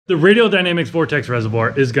The radial dynamics vortex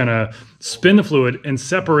reservoir is gonna spin the fluid and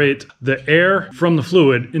separate the air from the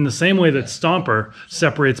fluid in the same way that Stomper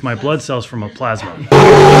separates my blood cells from a plasma.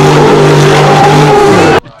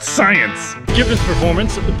 Science! Gibbons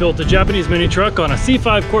Performance built a Japanese mini truck on a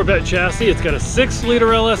C5 Corvette chassis. It's got a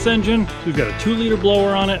 6-liter LS engine. We've got a 2-liter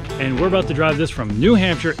blower on it, and we're about to drive this from New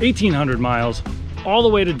Hampshire, 1,800 miles, all the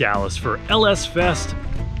way to Dallas for LS Fest,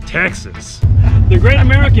 Texas. The Great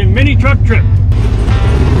American Mini Truck Trip.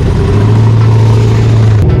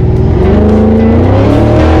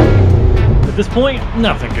 At this point,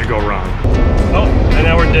 nothing could go wrong. Oh, and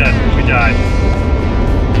now we're dead. We died.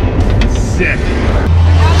 Sick.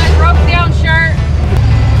 I broke down shirt.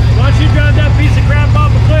 Why don't you drive that piece of crap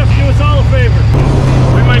off a cliff? Do us all a favor.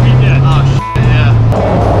 We might be dead. Oh, shit, yeah.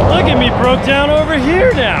 Look at me, broke down over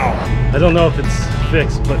here now. I don't know if it's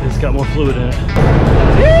fixed, but it's got more fluid in it.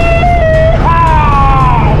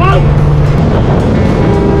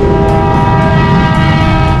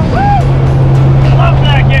 Love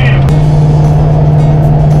that game.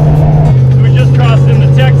 We just crossed into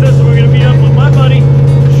Texas, and we're going to meet up with my buddy,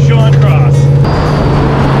 Sean Cross.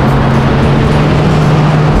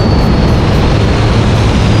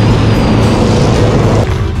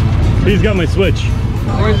 He's got my switch.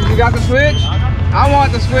 You got the switch? I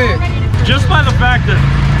want the switch. Just by the fact that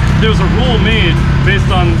there was a rule made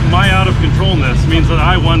based on my out of controlness means that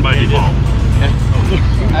I won by default.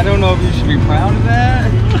 I don't know if you should be proud of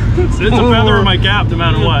that. It's a feather in my cap no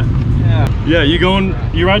matter what. Yeah. Yeah,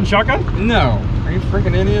 you riding shotgun? No. Are you a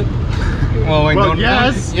freaking idiot? Well, wait, well,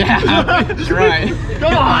 yes. Yeah, that's right. Go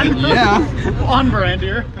on. Yeah. On brand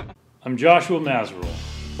here. I'm Joshua Mazerolle.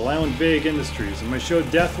 Well, I own Vague Industries, and my show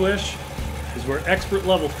Deathwish is where expert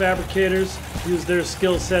level fabricators use their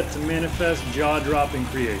skill set to manifest jaw-dropping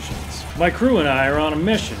creations. My crew and I are on a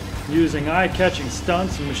mission, using eye-catching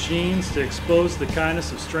stunts and machines to expose the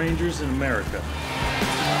kindness of strangers in America.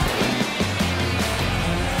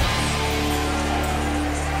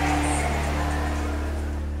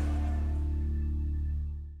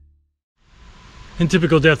 In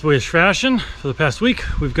typical Deathwish fashion, for the past week,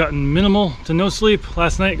 we've gotten minimal to no sleep.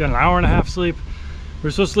 Last night, got an hour and a half sleep. We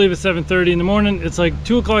were supposed to leave at 7:30 in the morning. It's like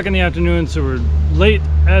 2 o'clock in the afternoon, so we're late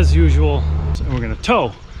as usual. And we're gonna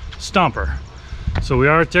tow Stomper. So we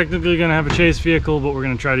are technically gonna have a chase vehicle, but we're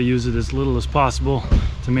gonna try to use it as little as possible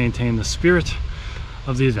to maintain the spirit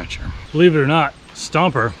of the adventure. Believe it or not,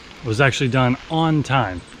 Stomper was actually done on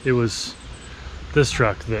time. It was this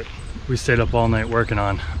truck that we stayed up all night working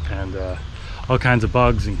on, and all kinds of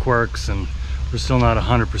bugs and quirks, and we're still not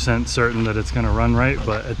 100% certain that it's gonna run right,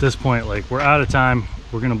 but at this point, like, we're out of time.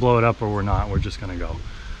 We're gonna blow it up or we're not. We're just gonna go.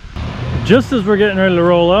 Just as we're getting ready to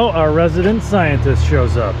roll out, our resident scientist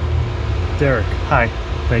shows up. Derek. Hi.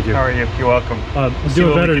 Thank you. How are you? You're welcome.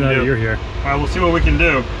 Doing better now that you're here. All right, we'll see what we can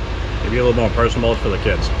do. Maybe a little more personal for the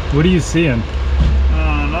kids. What are you seeing?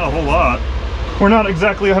 Not a whole lot. We're not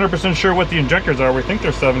exactly 100% sure what the injectors are. We think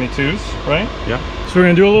they're 72s, right? Yeah. So we're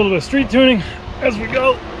gonna do a little bit of street tuning as we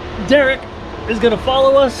go. Derek is gonna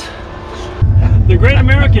follow us. The Great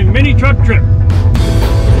American Mini Truck Trip.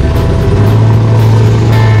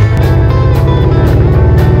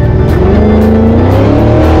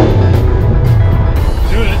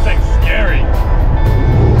 Dude, this thing's scary.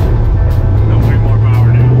 No, way more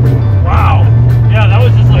power now. Wow. Yeah, that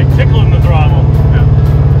was just like tickling the throttle. Yeah.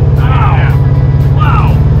 Wow. Yeah. Wow.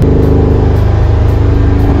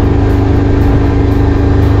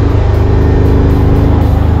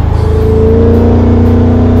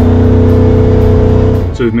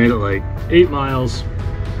 So we've made it like 8 miles.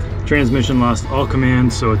 Transmission lost all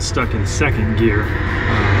commands, so it's stuck in 2nd gear.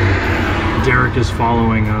 Derek is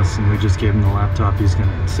following us, and we just gave him the laptop. He's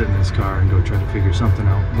gonna sit in his car and go try to figure something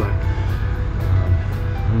out. But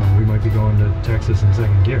I don't know, we might be going to Texas in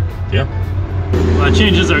 2nd gear. Yeah. Well, that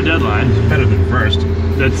changes our deadline. Better than first.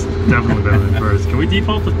 That's definitely better than first. Can we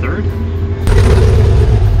default to 3rd?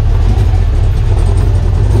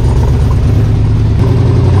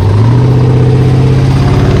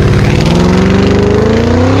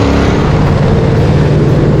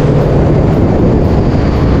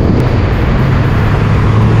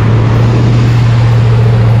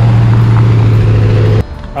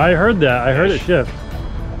 I heard that. I heard it shift.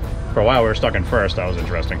 For a while, we were stuck in first. That was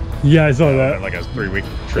interesting. Yeah, I saw that. Like a 3-week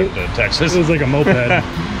trip to Texas. It was like a moped. You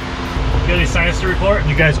got any science to report?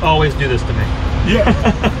 You guys always do this to me. Yeah.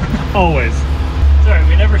 Always. Sorry,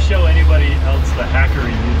 we never show anybody else the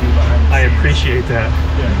hackery you do behind the scenes. I appreciate that.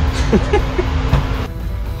 Yeah.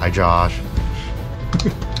 Hi, Josh.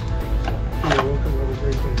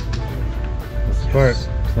 That's the part. So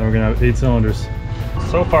now we're gonna have 8 cylinders.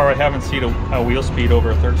 So far, I haven't seen a wheel speed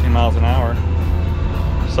over 13 miles an hour.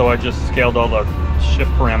 So I just scaled all the shift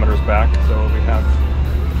parameters back, so we have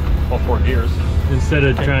all 4 gears. Instead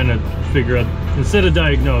of trying to figure out, instead of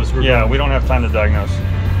diagnose, we're Yeah, we don't have time to diagnose.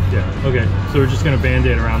 Yeah. Okay. So we're just gonna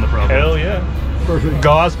band-aid around the problem. Hell yeah. Perfect.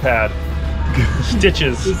 Gauze pad.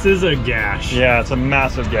 Stitches. This is a gash. Yeah, it's a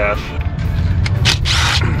massive gash.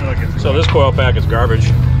 So this coil pack is garbage.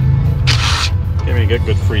 Can't even get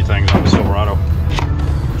good free things on the Silverado.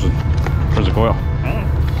 Where's the coil?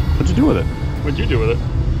 What'd you do with it? What'd you do with it?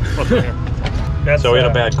 What's in here? That's, So we had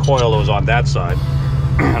a bad coil that was on that side.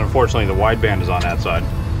 And unfortunately the wideband is on that side.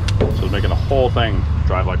 So it's making the whole thing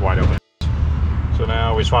drive like wide open. So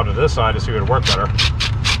now we swapped to this side to see if it would work better.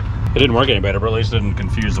 It didn't work any better, but at least it didn't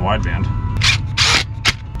confuse the wideband.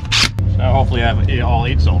 So now hopefully I have all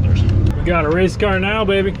 8 cylinders. We got a race car now,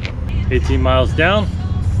 baby. 18 miles down,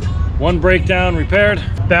 1 breakdown repaired,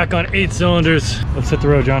 back on 8 cylinders. Let's hit the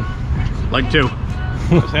road, John. Like 2.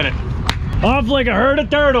 Let's hit it. Off like a herd of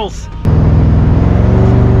turtles.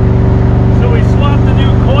 So we swapped the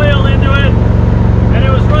new coil into it, and it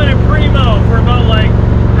was running primo for about like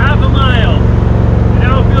half a mile. And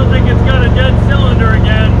now it feels like it's got a dead cylinder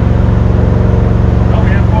again. Oh, we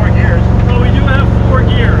have 4 gears. So we do have 4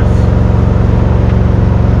 gears.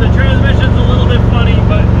 The transmission's a little bit funny,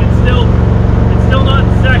 but it's still not in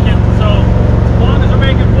second. So as long as we're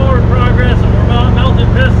making forward progress and we're not melting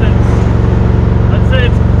pistons, I'd say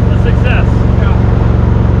it's a success. Yeah.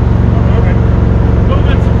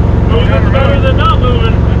 Movement's better than not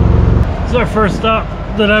moving. This is our first stop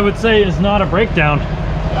that I would say is not a breakdown.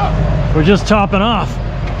 Yeah. We're just topping off.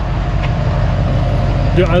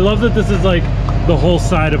 Dude, I love that this is like the whole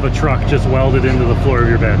side of a truck just welded into the floor of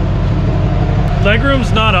your bed.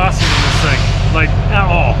 Legroom's not awesome in this thing, like at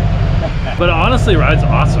all. But it honestly rides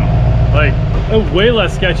awesome. Like, way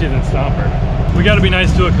less sketchy than Stomper. We gotta be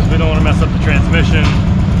nice to it because we don't want to mess up the transmission,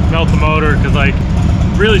 melt the motor, because like,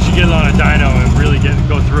 really should get it on a dyno and really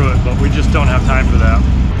go through it, but we just don't have time for that.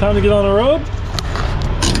 Time to get on the road.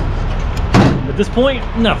 At this point,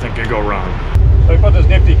 nothing could go wrong. So we put this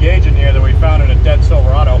nifty gauge in here that we found in a dead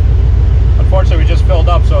Silverado. Unfortunately, we just filled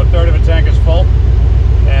up, so a third of the tank is full.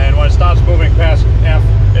 And when it stops moving past F,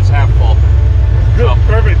 it's half full. Good,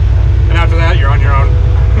 perfect. And after that, you're on your own.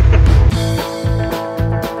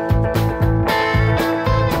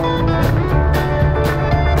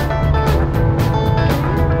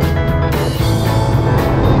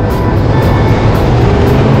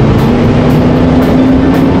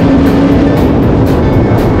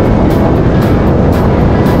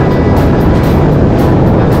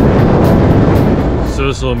 So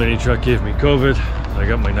this little mini truck gave me COVID. I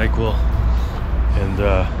got my NyQuil, and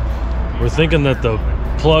we're thinking that the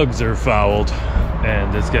plugs are fouled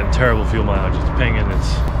and it's getting terrible fuel mileage. It's pinging,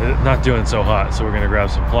 it's not doing so hot, so we're gonna grab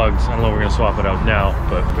some plugs. I don't know if we're gonna swap it out now,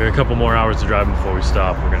 but we have a couple more hours to drive before we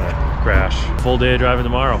stop. We're gonna crash. Full day of driving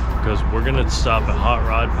tomorrow, because we're gonna stop at Hot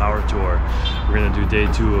Rod Power Tour. We're gonna do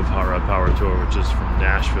day 2 of Hot Rod Power Tour, which is from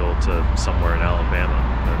Nashville to somewhere in Alabama.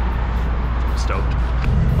 I'm stoked.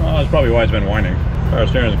 Well, that's probably why it's been whining. Power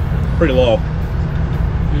steering is pretty low.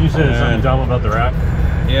 You said something dumb about the rack?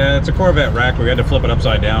 Yeah, it's a Corvette rack. We had to flip it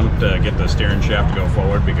upside down to get the steering shaft to go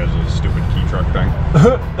forward because of the stupid Kei Truck thing.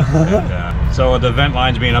 And, so the vent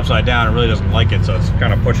line's being upside down, it really doesn't like it, so it's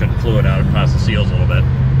kind of pushing fluid out past the seals a little bit.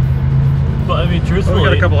 But I mean, truthfully, we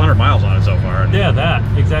got a couple 100 miles on it so far. And, yeah, that,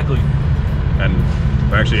 exactly. And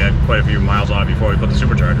we actually had quite a few miles on it before we put the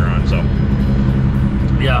supercharger on, so.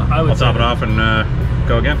 Yeah, I would I'll top it off and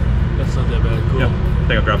go again. That's not that bad. Cool. Yep. I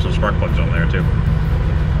think I'll drop some spark plugs on there too.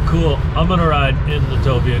 Cool. I'm gonna ride in the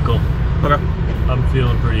tow vehicle. Okay. I'm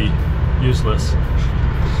feeling pretty useless.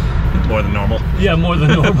 More than normal. Yeah, more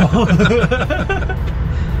than normal.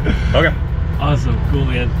 Okay. Awesome. Cool,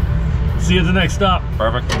 man. See you at the next stop.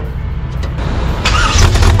 Perfect.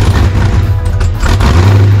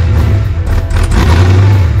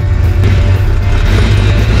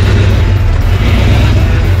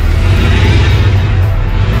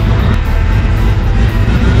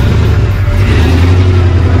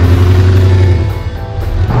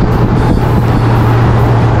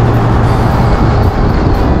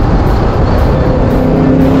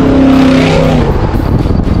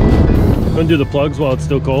 Do the plugs while it's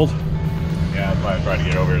still cold. Yeah, that's why I try to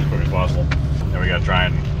get over here as quick as possible. And we gotta try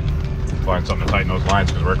and find something to tighten those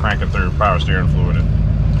lines because we're cranking through power steering fluid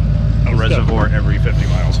at a reservoir every 50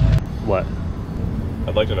 miles. What?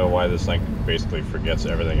 I'd like to know why this thing basically forgets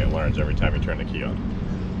everything it learns every time you turn the key on.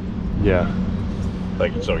 Yeah.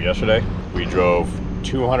 Like, so yesterday, we drove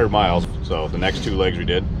 200 miles, so the next 2 legs we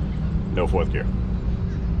did, no 4th gear.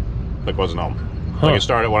 Like, wasn't home. Like, it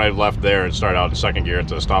started, when I left there, it started out in 2nd gear at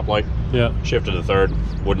the stoplight. Yeah. Shifted to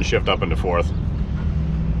 3rd, wouldn't shift up into 4th.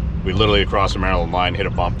 We literally crossed the Maryland line, hit a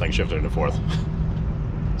bump, thing shifted into fourth.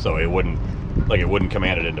 So it wouldn't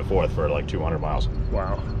command it into fourth for like 200 miles.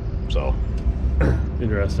 Wow. So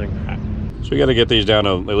Interesting. So we got to get these down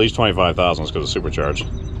to at least 25,000 because of supercharged.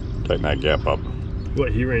 Tighten that gap up.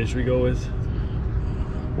 What heat range should we go with?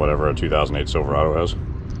 Whatever a 2008 Silverado has.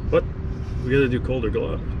 What? We gotta do colder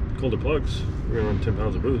plugs. We're gonna run 10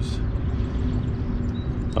 pounds of boost.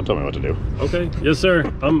 Don't tell me what to do. Okay, yes sir.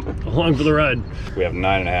 I'm along for the ride. We have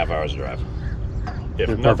 9.5 hours to drive.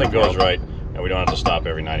 If nothing goes right, and we don't have to stop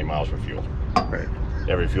every 90 miles for fuel. Right.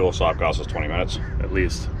 Every fuel stop costs us 20 minutes. At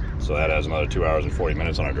least. So that adds another 2 hours and 40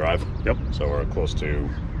 minutes on our drive. Yep. So we're close to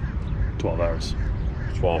 12 hours.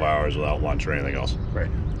 12 hours without lunch or anything else. Right.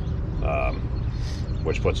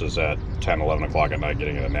 Which puts us at 10, 11 o'clock at night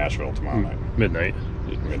getting into Nashville tomorrow night. Midnight.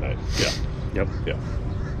 Midnight, yeah. Yep. Yeah.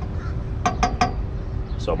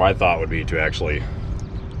 So my thought would be to actually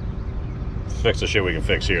fix the shit we can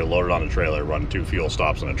fix here, load it on the trailer, run 2 fuel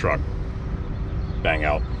stops in a truck, bang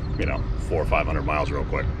out, 400 or 500 miles real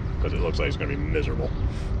quick, because it looks like it's going to be miserable.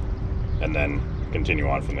 And then continue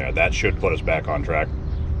on from there. That should put us back on track.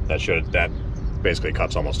 That basically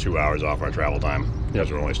cuts almost 2 hours off our travel time,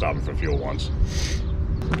 because we're only stopping for fuel once.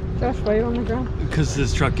 Josh, why are you on the ground? Because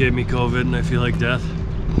this truck gave me COVID and I feel like death.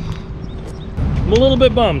 I'm a little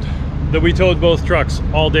bit bummed that we towed both trucks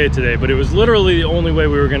all day today, but it was literally the only way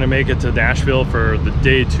we were going to make it to Nashville for the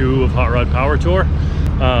day 2 of Hot Rod Power Tour.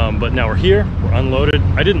 But now we're here, we're unloaded.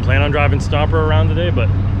 I didn't plan on driving Stomper around today, but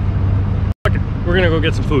fuck it, we're gonna go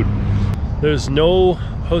get some food. There's no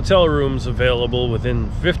hotel rooms available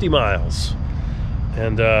within 50 miles.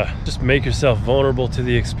 And just make yourself vulnerable to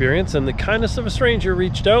the experience. And the kindness of a stranger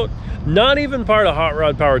reached out, not even part of Hot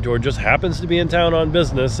Rod Power Tour, just happens to be in town on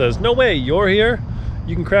business, says, no way, you're here,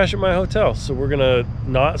 you can crash at my hotel. So we're gonna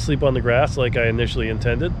not sleep on the grass like I initially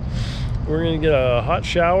intended. We're gonna get a hot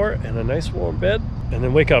shower and a nice warm bed, and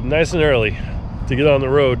then wake up nice and early to get on the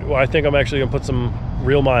road. Well, I think I'm actually gonna put some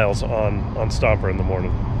real miles on Stomper in the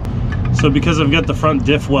morning. So because I've got the front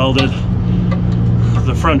diff welded,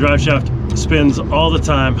 the front drive shaft spins all the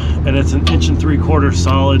time, and it's an 1 3/4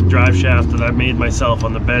 solid drive shaft that I made myself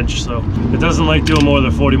on the bench, so it doesn't like doing more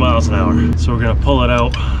than 40 miles an hour. So we're gonna pull it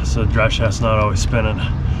out so the drive shaft's not always spinning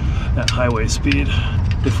at highway speed,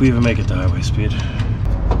 if we even make it to highway speed.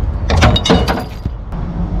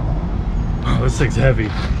 Oh, this thing's heavy.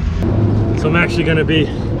 So I'm actually gonna be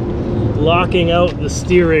locking out the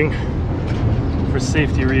steering for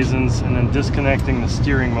safety reasons and then disconnecting the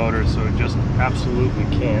steering motor so it just absolutely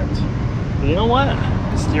can't. But you know what?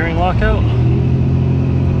 The steering lockout,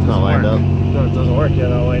 It's not lined up. no, it doesn't work yet,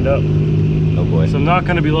 not lined up. Oh boy. So I'm not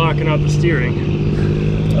going to be locking out the steering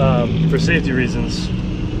for safety reasons.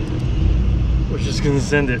 We're just going to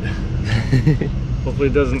send it. Hopefully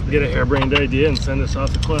it doesn't get a harebrained idea and send us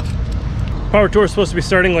off the cliff. Power tour is supposed to be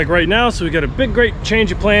starting like right now, so we got a big great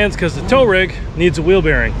change of plans because the tow rig needs a wheel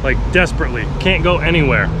bearing, like desperately, can't go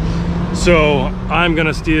anywhere. So I'm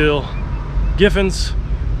gonna steal Giffen's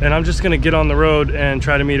and I'm just gonna get on the road and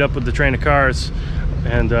try to meet up with the train of cars,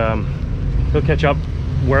 and he'll catch up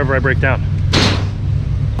wherever I break down.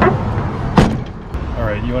 All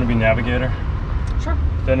right, you want to be navigator? Sure.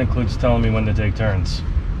 That includes telling me when to take turns.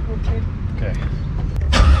 Okay. Okay.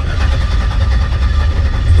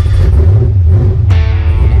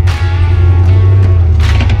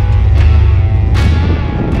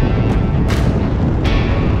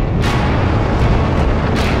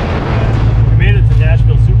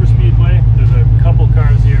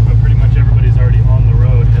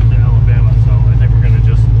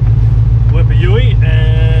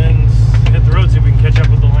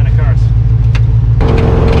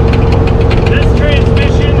 This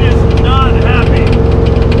transmission is not happy.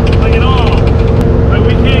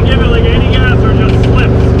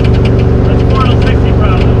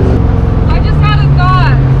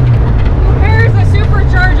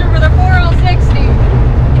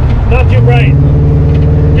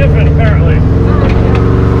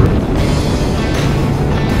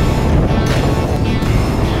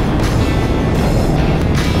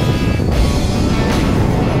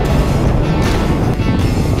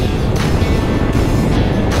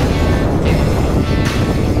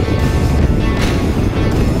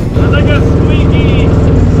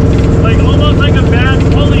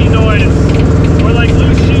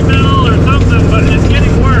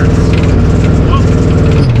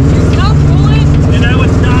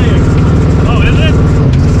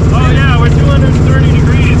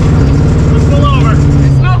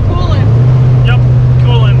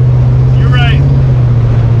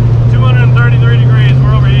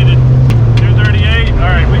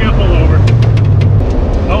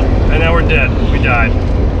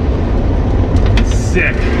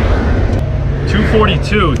 sick.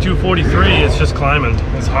 242, 243, it's just climbing.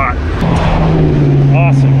 It's hot.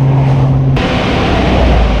 Awesome.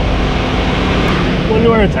 Wonder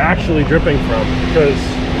where it's actually dripping from, because,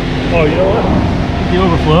 oh, you know what? The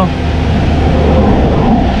overflow.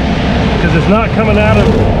 Because it's not coming out of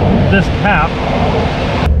this cap.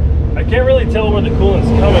 I can't really tell where the coolant's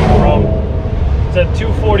coming from. It's at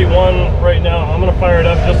 241 right now. I'm gonna fire it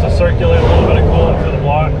up just to circulate a little bit of coolant for the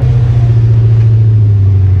block.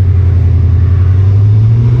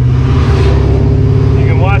 You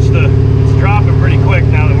can watch it's dropping pretty quick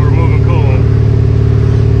now that we're moving coolant.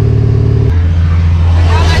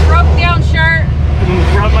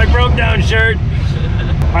 Brought my broke down shirt.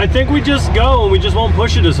 I think we just go and we just won't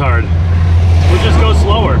push it as hard. We'll just go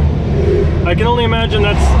slower. I can only imagine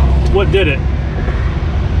that's what did it.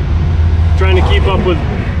 Trying to keep up with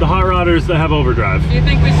the hot rodders that have overdrive. Do you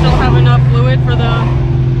think we still have enough fluid for the...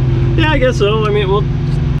 Yeah, I guess so. I mean,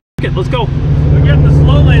 let's go. We're getting the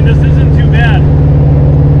slow lane. This isn't too bad.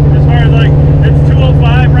 As far as like, it's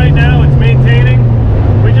 205 right now. It's maintaining.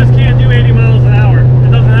 We just can't do 80 miles an hour.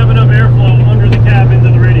 It doesn't have enough airflow under the cab into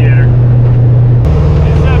the radiator.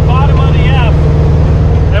 It's at bottom of the F,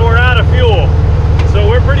 and we're out of fuel. So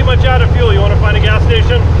we're pretty much out of fuel. You want to find a gas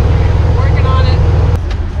station? Working on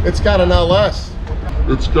it. It's got an LS.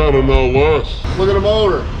 It's got an LS. Look at the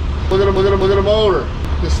motor. Look at the motor.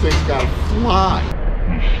 This thing's got to fly.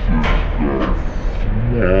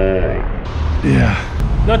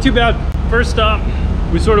 Yeah. Not too bad. First stop,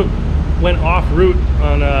 we sort of went off route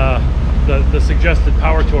on the suggested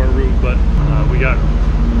power tour route, but we got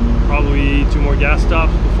probably 2 more gas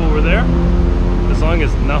stops before we're there. As long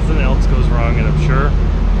as nothing else goes wrong, and I'm sure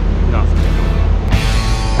nothing.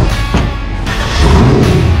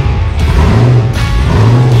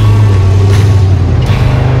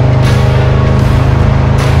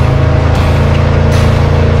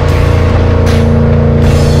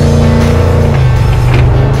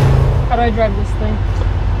 How do I drive this thing?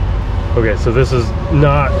 Okay, so this is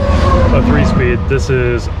not a 3-speed. This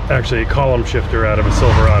is actually a column shifter out of a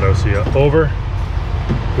Silverado. So you have over,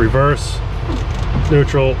 reverse,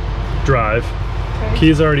 neutral, drive. Okay.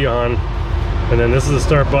 Key's already on, and then this is the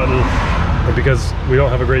start button. And because we don't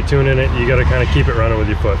have a great tune in it, you got to kind of keep it running with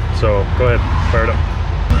your foot. So go ahead, fire it up.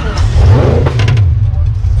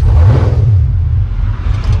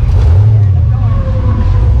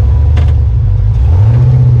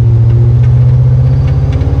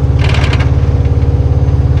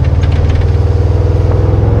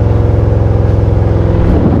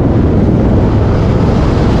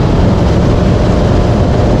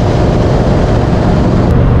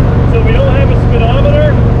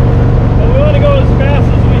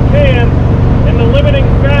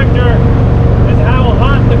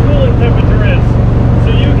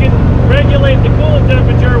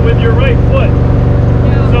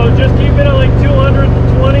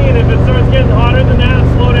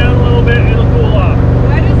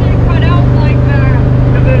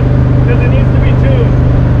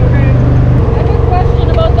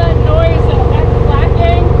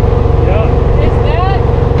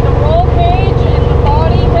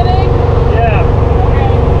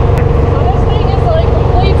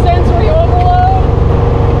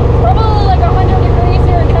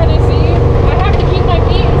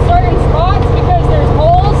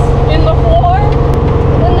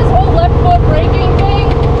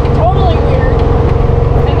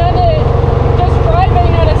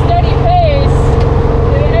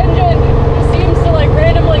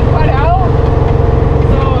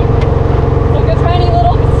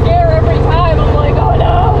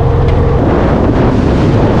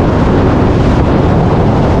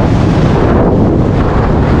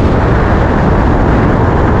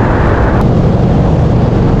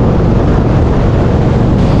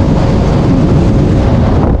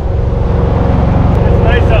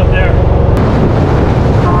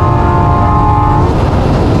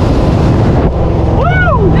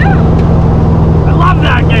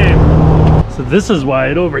 This is why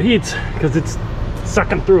it overheats, because it's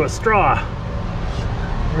sucking through a straw.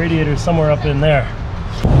 Radiator's somewhere up in there.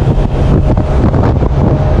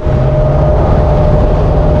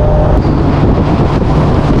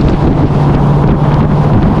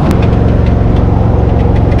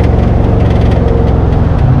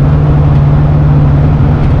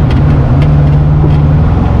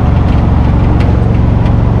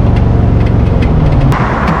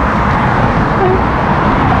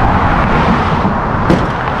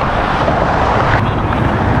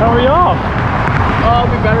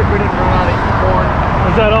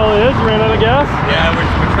 Yeah,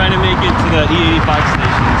 we're trying to make it to the E85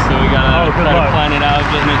 station. so we gotta good try to luck. plan it out,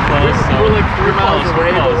 getting it close. So We're like 3 miles close,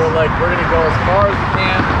 away, but close. we're like, we're gonna go as far as we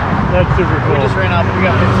can. That's super We cool. just ran off, we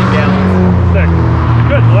got 15 gallons. Sick.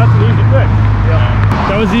 Good, well that's an easy fix. Yeah.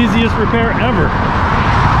 That was the easiest repair ever.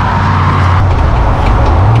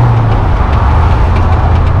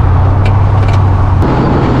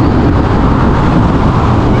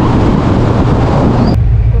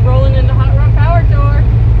 We're rolling into Hotrod Power Tour.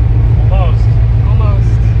 Almost.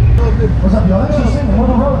 Almost. What's up, y'all? Actually, sitting on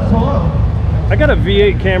the road, pull up. I got a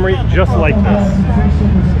V8 Camry just like this.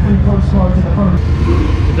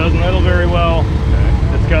 It doesn't idle very well.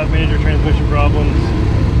 It's got major transmission problems.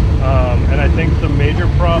 And I think the major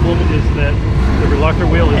problem is that the reluctor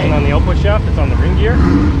wheel isn't on the output shaft, it's on the ring gear.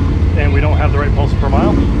 And we don't have the right pulse per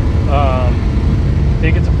mile. I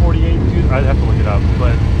think it's a 48, I'd have to look it up.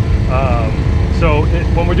 But so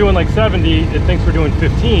when we're doing like 70, it thinks we're doing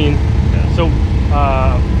 15. So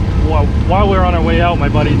while we're on our way out, my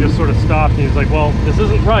buddy just sort of stopped and he was like, well, this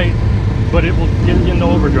isn't right, but it will get you into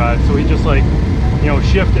overdrive. So he just like, you know,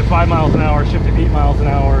 shift at 5 miles an hour, shift at 8 miles an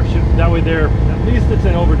hour, shift, that way there, at least it's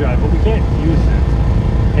in overdrive, but we can't use it.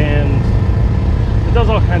 And it does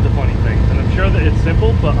all kinds of funny things, and I'm sure that it's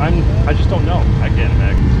simple, but I just don't know. I can't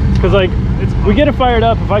imagine. Because like, we get it fired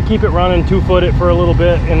up, if I keep it running, 2-foot it for a little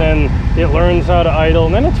bit, and then it learns how to idle,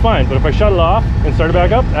 and then it's fine. But if I shut it off and start it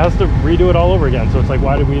back up, it has to redo it all over again. So it's like,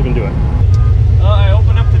 why did we even do it? I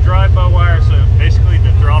opened up the drive-by-wire, so basically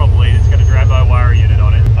the throttle blade, it's got a drive-by-wire unit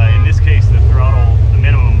on it. In this case, the throttle, the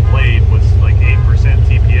minimum blade was like 8%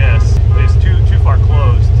 TPS. It's too far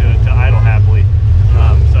closed to idle happily.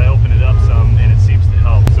 So I opened it up some, and it seems to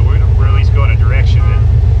help. So we're at least going a direction that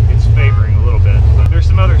it's favoring a little bit. But there's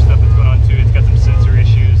some other stuff that's going on too. It's got some sensor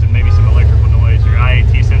issues and maybe some electrical noise. Your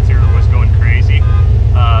IAT sensor was going crazy,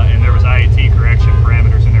 and there was IAT correction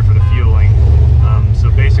parameters in there for the fueling. So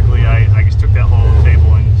basically, I just took that whole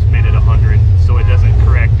table and just made it 100, so it doesn't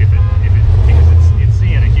correct if it because it's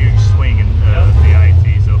seeing a huge swing in the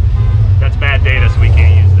IAT. So that's bad data, so we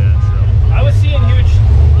can't use that. So I was seeing huge,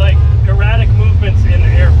 like, erratic movements in the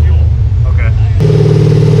air fuel. okay.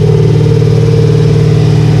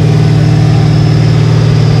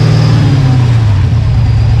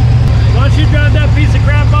 Why don't you drive that piece of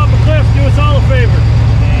crap off a cliff? Do us all a favor.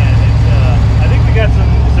 Man, it's I think we got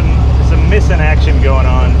some missing action going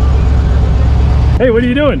on. Hey, what are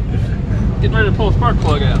you doing? Getting ready to pull a spark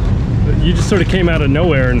plug out. You just sort of came out of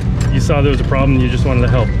nowhere and you saw there was a problem and you just wanted to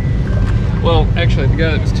help. Well, actually, the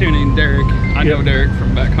guy that was tuning, Derek, I know Derek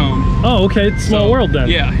from back home. Oh, okay. It's small world then.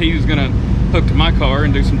 Yeah, he was gonna hook to my car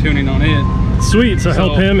and do some tuning on it. Sweet. So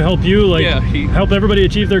help him, help you, like yeah, help everybody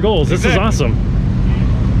achieve their goals. This is awesome.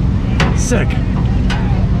 Sick.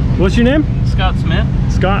 What's your name? Scott Smith.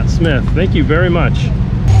 Scott Smith. Thank you very much.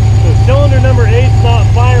 So cylinder number 8's not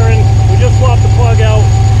firing. We just swapped the plug out.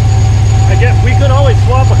 I guess we could always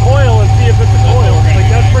swap a coil and see if it's a coil. Like,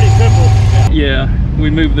 that's pretty simple. Yeah, we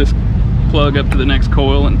moved this plug up to the next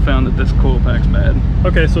coil and found that this coil pack's bad.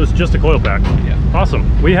 Okay, so it's just a coil pack. Yeah.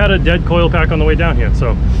 Awesome. We had a dead coil pack on the way down here,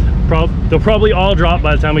 so they'll probably all drop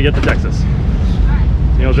by the time we get to Texas.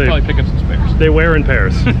 You know, Probably pick up some spares. they wear in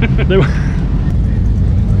pairs.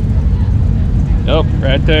 Oh,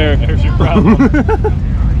 right there. There's your problem.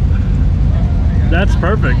 That's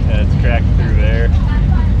perfect. It's cracked through there.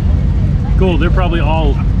 Cool. They're probably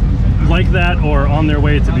all like that or on their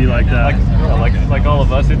way to be like that. Like all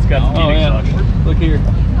of us, it's got the heating suction. Look here.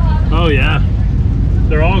 Oh yeah.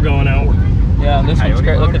 They're all going out. Yeah, this one's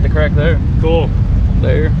cracked. Look at the crack there. Cool.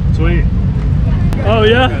 There. Sweet. Oh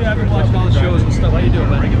yeah? Yeah, I've been watching all the shows and stuff. How you doing,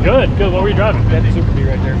 buddy? Good, good. What were you driving? That Super B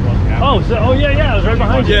right there. Oh, yeah, I was right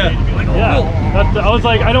behind you. Yeah. Yeah. I was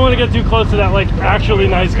like, I don't want to get too close to that, like, actually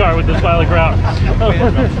nice car with this pile of crap.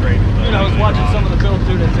 Dude, I was watching some of the build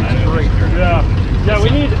too. That thing's great. Yeah. Yeah, we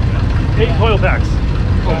need 8 coil packs.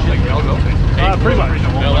 Oh, shit, y'all go. Pretty much.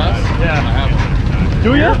 LS? Yeah.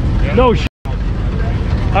 Do you? No,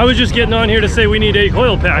 I was just getting on here to say we need 8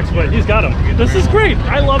 coil packs, but he's got them. This is great.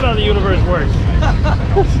 I love how the universe works.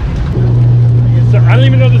 So, I don't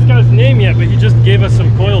even know this guy's name yet, but he just gave us some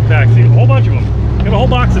coil packs. A whole bunch of them. Got a whole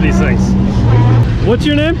box of these things. What's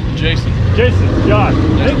your name? Jason. Jason. Josh.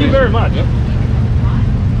 Thank you very much. Yep.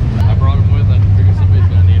 I brought him with. I figured somebody's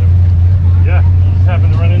gonna need him. Yeah. You just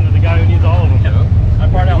happened to run into the guy who needs all of them. Yep.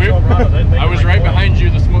 I was right behind you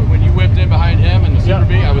when you whipped in behind him in the Super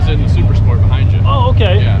B. I was in the Super Sport behind you. Oh,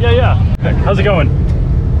 okay. Yeah. How's it going?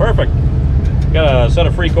 Perfect. Got a set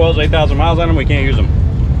of free coils, 8,000 miles on them. We can't use them.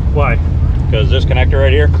 Why? Because this connector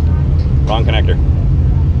right here, wrong connector.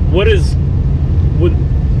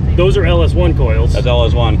 Those are LS1 coils. That's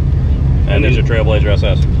LS1. And these are Trailblazer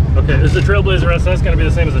SS. Okay, is the Trailblazer SS going to be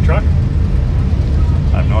the same as the truck?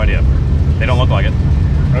 I have no idea. They don't look like it.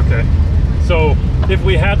 Okay. So if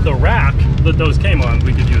we had the rack that those came on,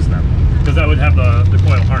 we could use them. Because that would have the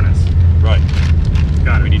coil harness. Right.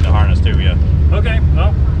 Got it. We need the harness too, yeah. Okay,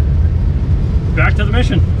 well, back to the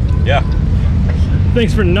mission. Yeah.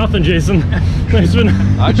 Thanks for nothing, Jason. Thanks for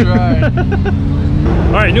I tried.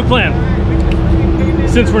 All right, new plan.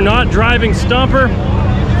 Since we're not driving Stomper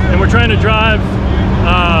and we're trying to drive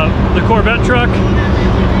the Keivette truck,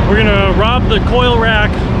 we're gonna rob the coil rack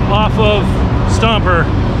off of Stomper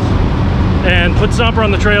and put Stomper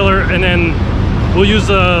on the trailer, and then we'll use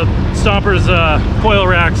the Stomper's coil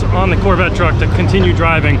racks on the Keivette truck to continue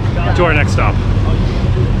driving to our next stop.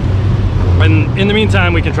 And in the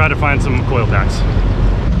meantime, we can try to find some coil packs.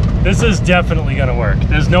 This is definitely gonna work.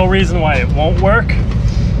 There's no reason why it won't work.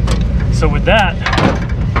 So with that,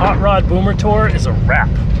 Hotrod Boomer Tour is a wrap.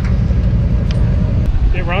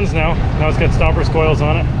 It runs now. Now it's got Stomper's coils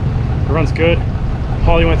on it. It runs good.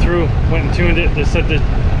 Holly went through, went and tuned it. They said that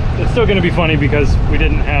it's still gonna be funny because we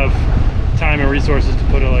didn't have time and resources to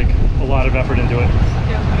put a lot of effort into it.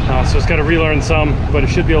 Yeah. So it's got to relearn some, but it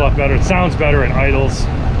should be a lot better. It sounds better in idles.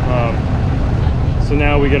 So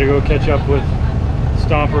now we got to go catch up with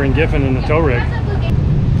Stomper and Giffen in the tow rig.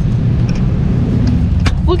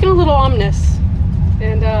 Looking a little ominous,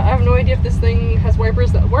 and I have no idea if this thing has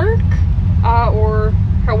wipers that work or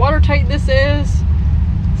how watertight this is.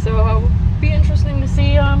 So it'll be interesting to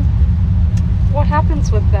see what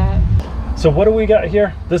happens with that. So what do we got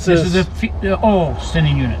here? This is the oil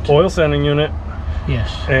sending unit. Oil sending unit. Yes.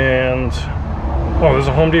 And oh, there's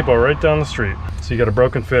a Home Depot right down the street. So you got a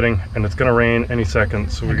broken fitting, and it's gonna rain any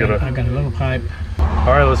second. So I got a little pipe. All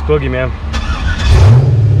right, let's boogie, man.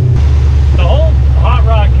 The whole hot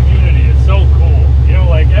rod community is so cool. You know,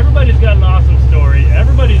 like everybody's got an awesome story.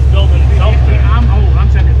 Everybody's building something. I'm old. I'm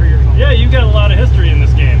 73 years old. Yeah, you've got a lot of history in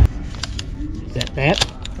this game. Is that?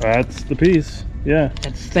 That's the piece. Yeah.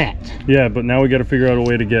 That's that. Yeah, but now we got to figure out a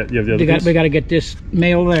way to get. You have the other piece? We got to get this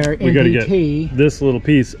male there. We got to get this little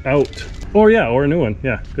piece out. Or yeah, or a new one.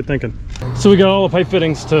 Yeah, good thinking. So we got all the pipe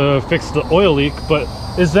fittings to fix the oil leak, but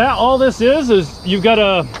is that all this is? Is you've got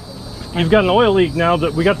an oil leak now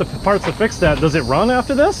that we got the parts to fix that? Does it run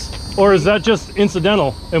after this, or is that just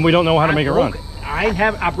incidental and we don't know how to make it run?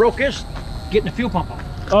 I broke this getting the fuel pump off.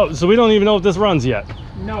 Oh, so we don't even know if this runs yet.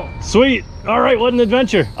 No. Sweet. All right, what an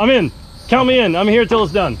adventure. I'm in. Count me in. I'm here till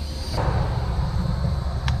it's done.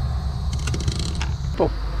 Oh,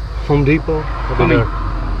 Home Depot.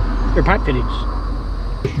 They're pipe fittings.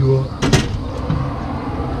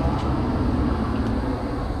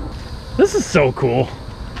 This is so cool.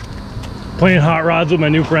 Playing hot rods with my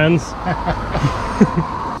new friends.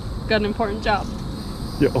 Got an important job.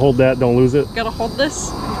 Yeah, hold that, don't lose it. Gotta hold this,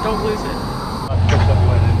 don't lose it.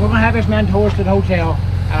 We're gonna have this man tow us to the hotel,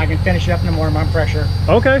 and I can finish it up in the morning. I'm pressure.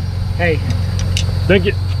 Okay. Hey. Thank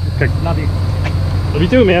you. Okay. Love you. Love you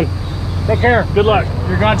too, man. Take care. Good luck.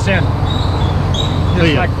 You're godsend.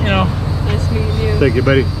 Just like, you know. Nice meeting you. Thank you,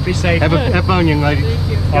 buddy. Be safe. Have fun, young lady.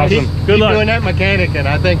 Thank you. Awesome. Good luck. Keep doing that mechanic, and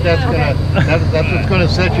I think that's that's what's gonna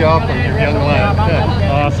set you off in your young life.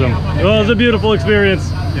 Awesome. Well, it was a beautiful experience.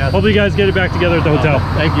 Yeah. Hopefully you guys get it back together at the hotel.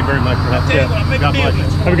 Thank you very much for that. Yeah. God bless you.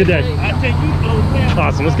 Have a good day. I take you close down.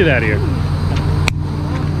 Awesome. Let's get out of here.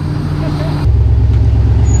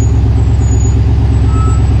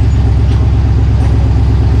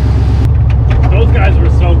 Those guys were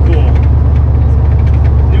so cool.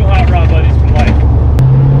 New hot rod buddies for life.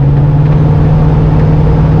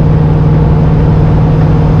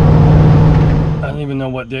 I don't even know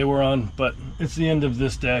what day we're on, but it's the end of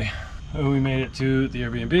this day. We made it to the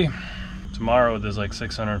Airbnb. Tomorrow there's like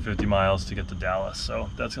 650 miles to get to Dallas, so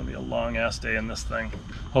that's gonna be a long ass day in this thing.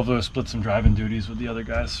 Hopefully we'll split some driving duties with the other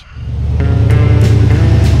guys.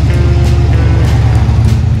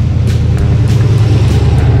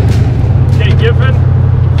 Giffen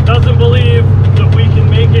doesn't believe that we can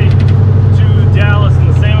make it to Dallas in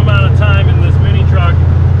the same amount of time in this mini truck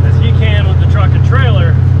as he can with the truck and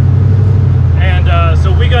trailer, and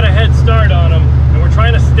so we got a head start on him, and we're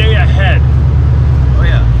trying to stay ahead. Oh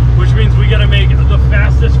yeah. Which means we got to make the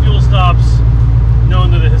fastest fuel stops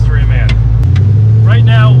known to the history of man. Right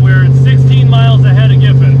now we're 16 miles ahead of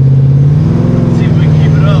Giffen.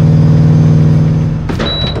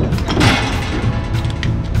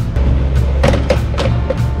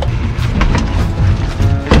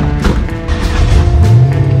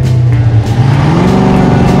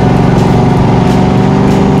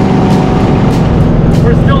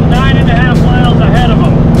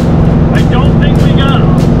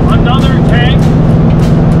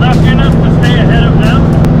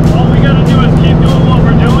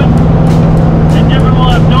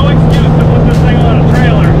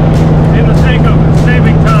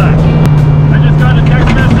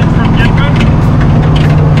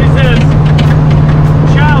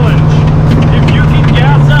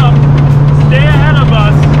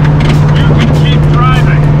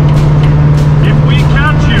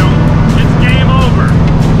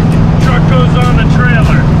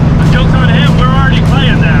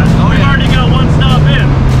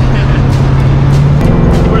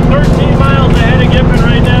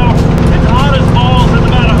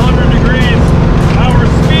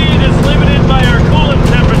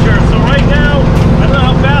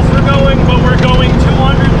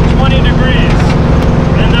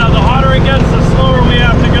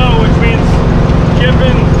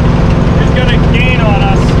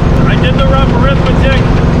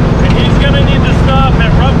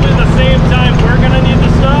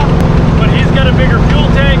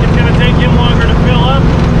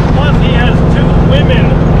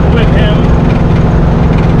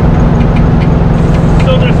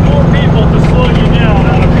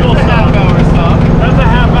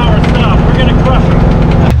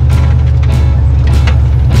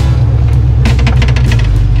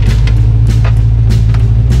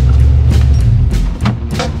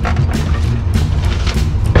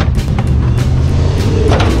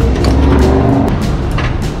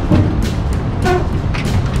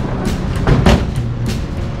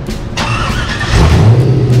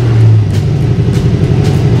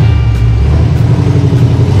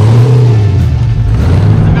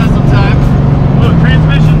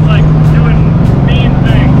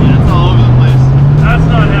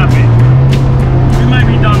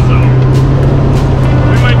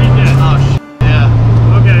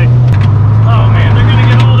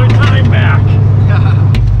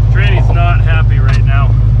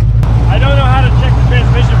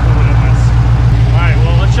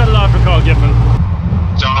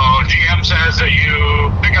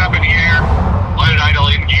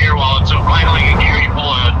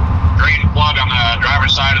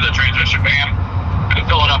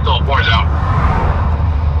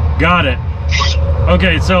 Got it.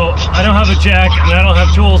 Okay, so I don't have a jack and I don't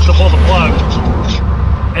have tools to pull the plug.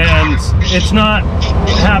 And it's not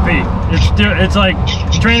happy. It's like,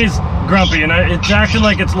 tranny's grumpy and it's acting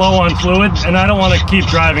like it's low on fluid, and I don't want to keep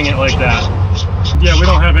driving it like that. Yeah, we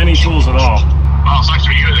don't have any tools at all. Well, sucks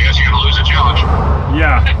for you. I guess you're gonna lose a challenge.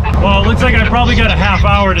 Yeah. Well, it looks like I probably got a half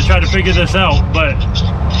hour to try to figure this out, but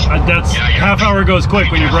that's half hour goes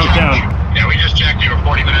quick when you broke down. Yeah, we just checked. You were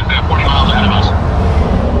 40 miles ahead of us.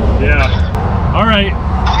 Yeah. All right.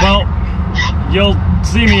 Well, you'll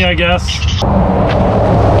see me, I guess.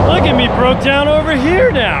 Look at me, broke down over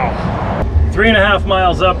here now. 3.5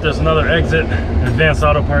 miles up, there's another exit. Advanced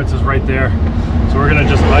Auto Parts is right there. So we're gonna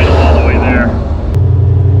just idle all the way there.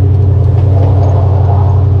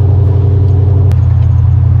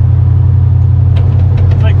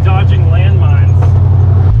 It's like dodging landmines.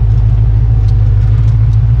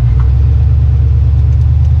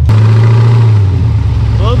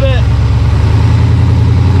 A little bit.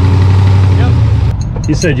 Yep.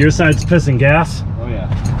 You said your side's pissing gas? Oh yeah.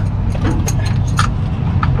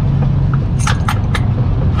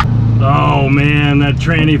 Oh man, that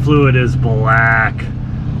tranny fluid is black.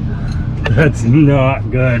 That's not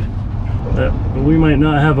good. We might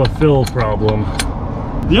not have a fill problem.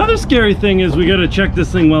 The other scary thing is we gotta check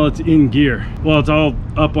this thing while it's in gear. Well, it's all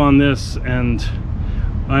up on this and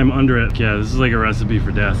I'm under it. Yeah, this is like a recipe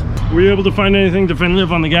for death. Were you able to find anything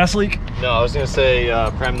definitive on the gas leak? No, I was gonna say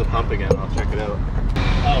prime the pump again. I'll check it out.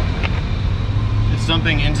 Oh, it's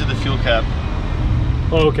dumping into the fuel cap.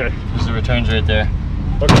 Oh, okay. There's the returns right there.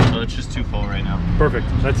 Okay. So it's just too full right now. Perfect,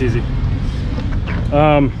 that's easy.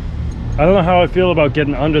 I don't know how I feel about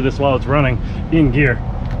getting under this while it's running in gear.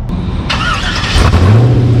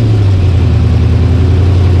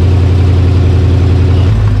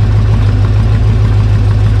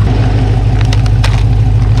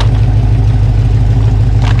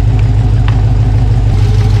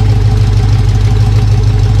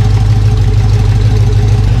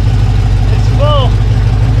 It's full.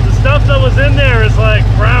 The stuff that was in there is like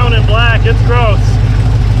brown and black. It's gross.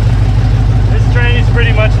 This tranny's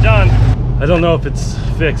pretty much done. I don't know if it's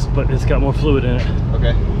fixed, but it's got more fluid in it.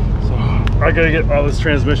 Okay. So I gotta get all this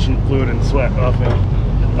transmission fluid and sweat off me.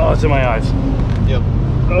 Oh, it's in my eyes. Yep.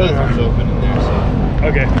 Bathroom's open in there, so.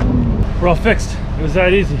 Okay. We're all fixed. It was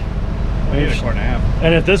that easy. I need a quart and a half.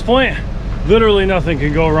 And at this point, literally nothing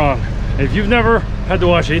can go wrong. If you've never had to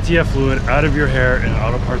wash ATF fluid out of your hair in an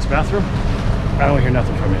auto parts bathroom, I don't hear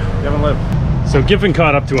nothing from you. You haven't lived. So Giffen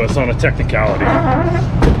caught up to us on a technicality.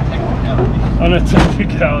 On a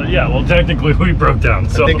technicality, yeah, well technically we broke down.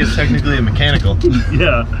 So. I think it's technically a mechanical.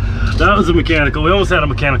 Yeah, that was a mechanical. We almost had a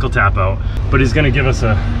mechanical tap out, but he's gonna give us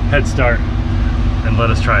a head start and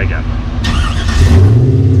let us try again.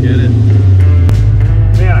 Get it.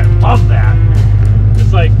 Man, I love that.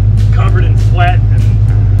 It's like covered in sweat and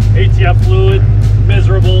ATF fluid,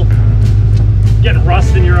 miserable, getting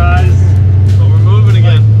rust in your eyes. But we're moving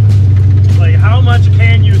again. Like how much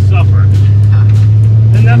can you suffer?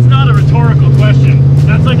 And that's not a rhetorical question.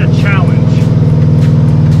 That's like a challenge.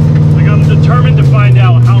 Like I'm determined to find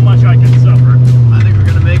out how much I can suffer. I think we're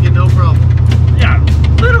gonna make it no problem. Yeah,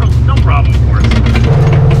 literally, no problem, of course.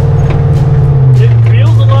 It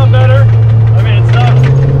feels a lot better. I mean, it's not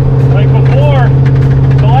like before.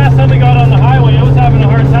 The last time we got on the highway, I was having a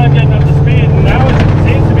hard time getting up to speed, and now it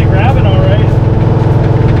seems to be grabbing all right.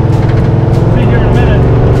 See here in a minute.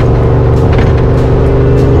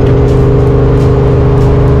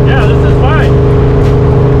 Yeah, this is fine.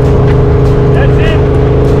 That's it.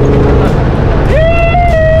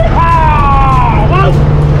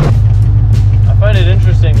 I find it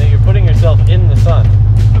interesting that you're putting yourself in the sun.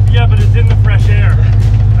 Yeah, but it's in the fresh air.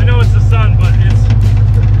 I know it's the sun, but it's...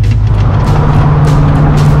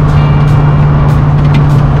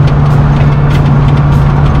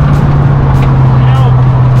 You know,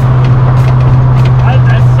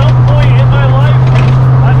 at some point in my life,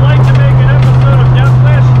 I'd like to make an episode of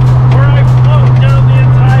Deathwish where I float down the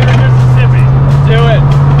entire Mississippi. Do it.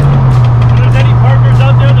 If there's any partners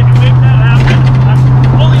out there that can make that happen, I'm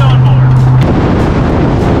fully on board.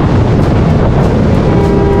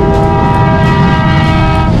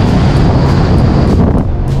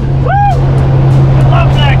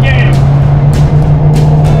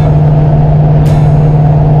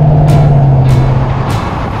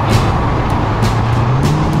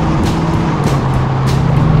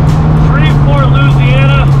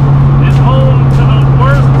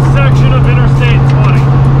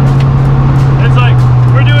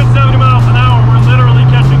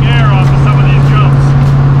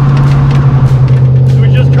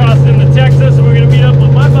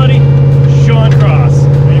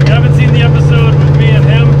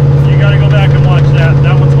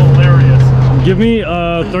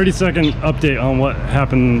 30-second update on what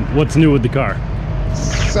happened, what's new with the car.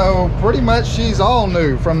 So pretty much she's all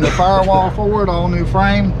new, from the firewall forward, all new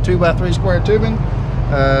frame, 2x3 square tubing,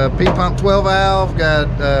 P-pump 12 valve, got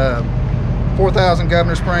 4,000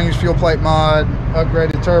 governor springs, fuel plate mod,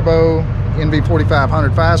 upgraded turbo,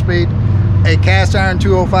 NV4500 5-speed, a cast iron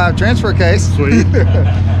 205 transfer case. Sweet.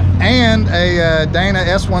 And a Dana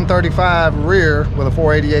S135 rear with a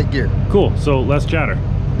 488 gear. Cool, so less chatter.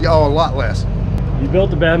 Oh, a lot less. You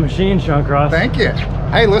built a bad machine, Sean Cross. Thank you.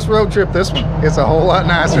 Hey, let's road trip this one. It's a whole lot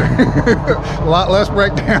nicer. A lot less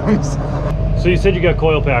breakdowns. So you said you got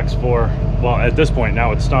coil packs for, well, at this point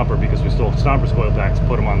now it's Stomper, because we stole Stomper's coil packs,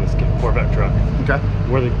 put them on this Corvette truck. Okay.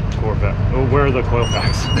 Where are the where are the coil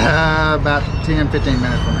packs? About 10, 15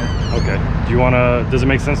 minutes from here. Okay. Do you want to, does it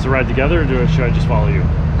make sense to ride together, or should I just follow you?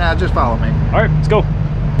 Just follow me. All right, let's go.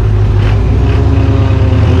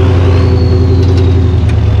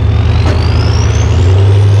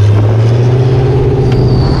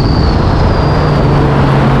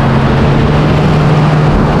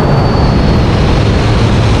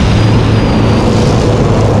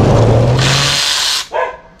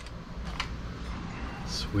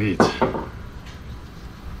 Sweet.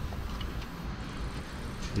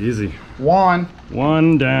 Easy.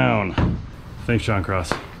 One down. Thanks, Sean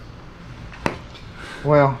Cross.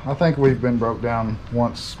 Well, I think we've been broke down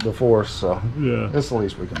once before, so yeah, it's the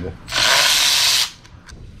least we can do.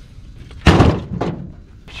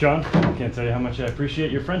 Sean, I can't tell you how much I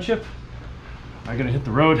appreciate your friendship. I'm gonna hit the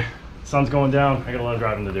road. Sun's going down. I got a lot of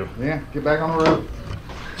driving to do. Yeah, get back on the road.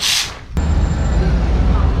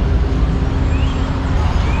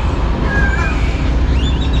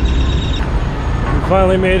 We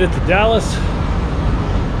finally made it to Dallas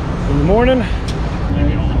in the morning.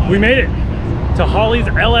 We made it to Holly's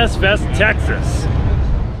LS Vest, Texas.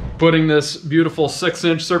 Putting this beautiful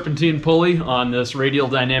 6-inch serpentine pulley on this Radial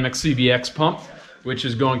Dynamics CBX pump, which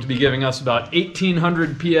is going to be giving us about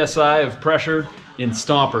 1,800 PSI of pressure in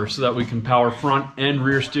Stomper, so that we can power front and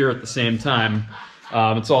rear steer at the same time.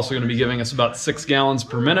 It's also going to be giving us about 6 gallons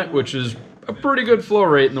per minute, which is a pretty good flow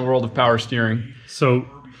rate in the world of power steering. So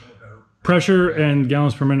pressure and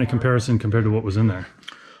gallons per minute comparison compared to what was in there.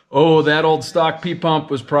 Oh, that old stock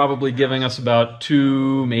P-pump was probably giving us about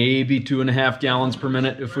 2, maybe 2.5 gallons per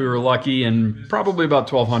minute if we were lucky, and probably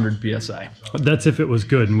about 1,200 PSI. That's if it was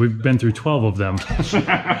good, and we've been through 12 of them.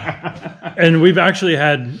 And we've actually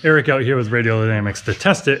had Eric out here with Radial Dynamics to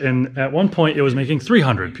test it, and at one point it was making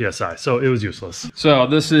 300 PSI, so it was useless. So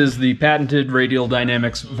this is the patented Radial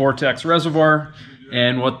Dynamics Vortex reservoir,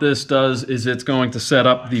 and what this does is it's going to set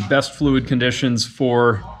up the best fluid conditions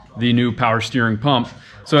for the new power steering pump.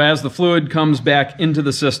 So as the fluid comes back into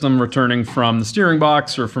the system, returning from the steering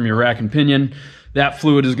box or from your rack and pinion, that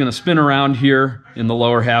fluid is going to spin around here in the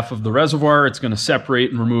lower half of the reservoir. It's going to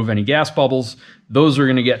separate and remove any gas bubbles. Those are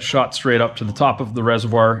going to get shot straight up to the top of the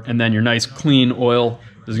reservoir, and then your nice clean oil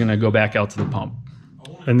is going to go back out to the pump.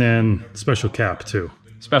 And then special cap too.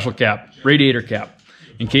 Special cap, radiator cap.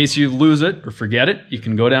 In case you lose it or forget it, you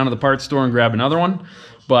can go down to the parts store and grab another one.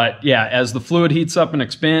 But yeah, as the fluid heats up and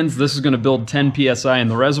expands, this is going to build 10 PSI in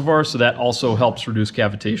the reservoir, so that also helps reduce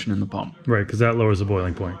cavitation in the pump. Right, because that lowers the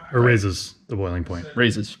boiling point, or raises the boiling point.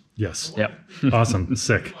 Raises. Yes. Yep. Awesome.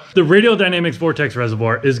 Sick. The Radial Dynamics Vortex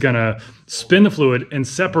reservoir is going to spin the fluid and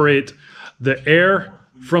separate the air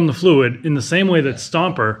from the fluid in the same way that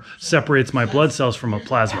Stomper separates my blood cells from a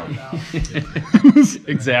plasma.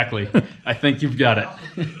 Exactly. I think you've got it.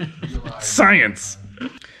 Science.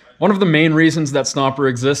 One of the main reasons that Stomper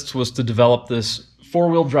exists was to develop this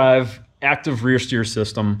 4-wheel drive active rear steer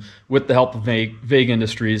system with the help of Vague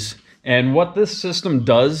Industries. And what this system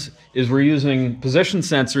does is we're using position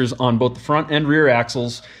sensors on both the front and rear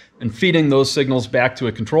axles and feeding those signals back to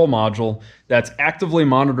a control module that's actively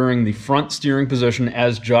monitoring the front steering position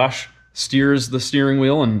as Josh steers the steering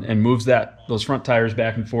wheel and moves those front tires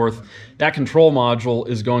back and forth. That control module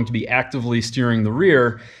is going to be actively steering the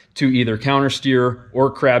rear to either counter steer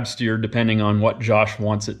or crab steer, depending on what Josh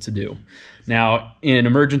wants it to do. Now, in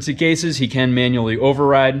emergency cases, he can manually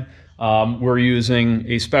override. We're using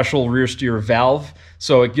a special rear steer valve,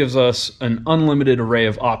 so it gives us an unlimited array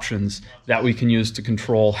of options that we can use to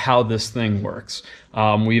control how this thing works.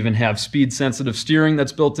 We even have speed-sensitive steering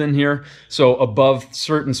that's built in here, so above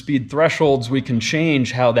certain speed thresholds, we can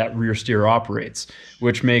change how that rear steer operates,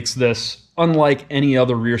 which makes this unlike any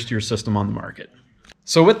other rear steer system on the market.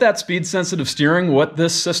 So with that speed-sensitive steering, what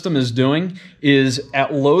this system is doing is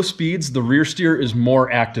at low speeds, the rear steer is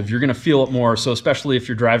more active. You're going to feel it more. So especially if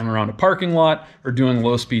you're driving around a parking lot or doing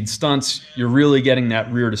low-speed stunts, you're really getting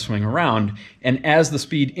that rear to swing around. And as the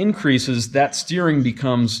speed increases, that steering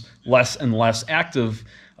becomes less and less active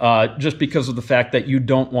just because of the fact that you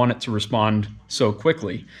don't want it to respond so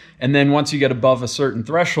quickly. And then once you get above a certain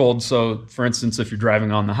threshold, so for instance, if you're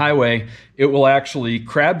driving on the highway, it will actually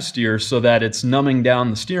crab steer so that it's numbing down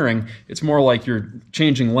the steering. It's more like you're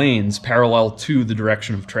changing lanes parallel to the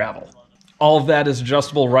direction of travel. All of that is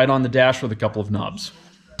adjustable right on the dash with a couple of knobs.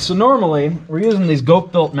 So normally, we're using these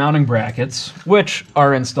Goat-built mounting brackets, which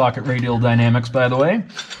are in stock at Radial Dynamics, by the way.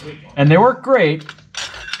 And they work great,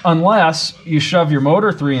 unless you shove your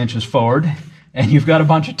motor 3 inches forward, and you've got a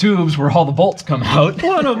bunch of tubes where all the bolts come out.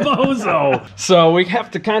 What a bozo! So we have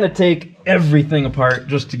to kind of take everything apart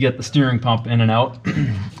just to get the steering pump in and out,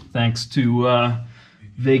 thanks to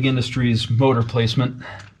Vague Industries motor placement.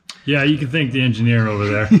 Yeah, you can thank the engineer over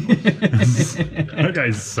there. That guy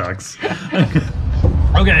sucks.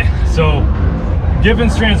 Okay, so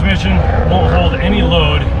Gibbons transmission won't hold any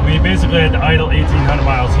load. We basically had to idle 1,800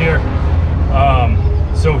 miles here.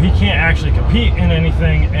 So he can't actually compete in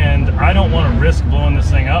anything, and I don't want to risk blowing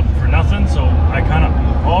this thing up for nothing, so I kind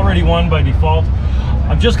of already won by default.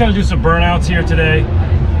 I'm just going to do some burnouts here today,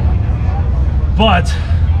 but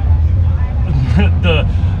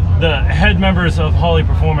the head members of Holley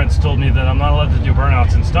Performance told me that I'm not allowed to do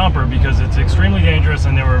burnouts in Stomper because it's extremely dangerous,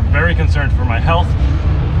 and they were very concerned for my health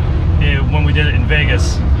when we did it in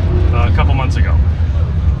Vegas a couple months ago.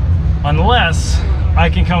 Unless I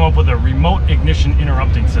can come up with a remote ignition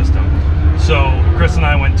interrupting system. So Chris and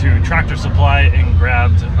I went to Tractor Supply and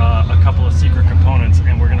grabbed a couple of secret components,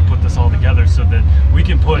 and we're going to put this all together so that we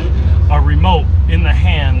can put a remote in the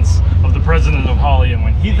hands of the president of Holley, and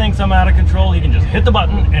when he thinks I'm out of control, he can just hit the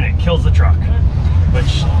button and it kills the truck.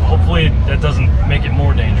 Which hopefully that doesn't make it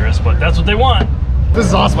more dangerous, but that's what they want. This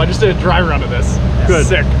is awesome. I just did a dry run of this. Good.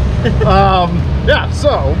 Sick. Yeah,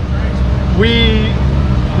 so we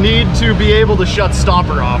need to be able to shut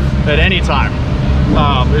Stomper off at any time.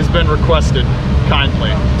 It's been requested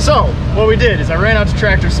kindly. So what we did is I ran out to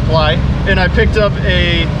Tractor Supply and I picked up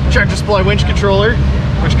a Tractor Supply winch controller,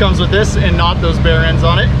 which comes with this and not those bare ends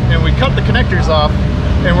on it, and we cut the connectors off,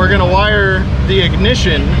 and we're going to wire the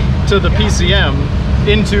ignition to the PCM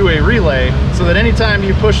into a relay so that anytime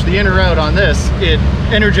you push the in or out on this, it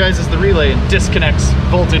energizes the relay and disconnects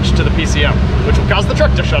voltage to the PCM, which will cause the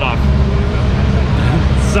truck to shut off.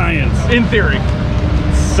 Science. In theory.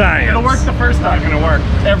 Science. It'll work the first time. It's gonna work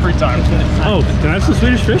every time. Oh, can I have some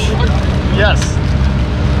Swedish fish? Yes.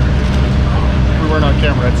 If we weren't on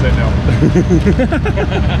camera, I'd say no.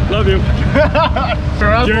 Love you.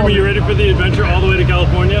 Jeremy, you ready for the adventure all the way to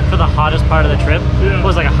California? For the hottest part of the trip? Yeah. It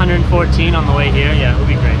was like 114 on the way here. Yeah, it would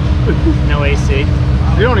be great. No AC.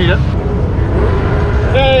 You don't need it.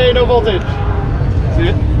 Hey, no voltage. See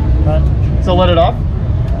it? So let it off.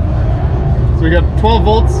 So we got 12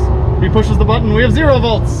 volts. He pushes the button, we have 0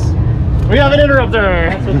 volts. We have an interrupter.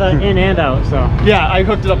 That's with the in and out, so. Yeah, I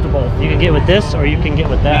hooked it up to both. You can get with this or you can get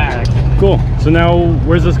with that. Cool. So now,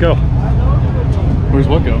 where's this go? Where's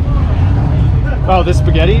what go? Oh, this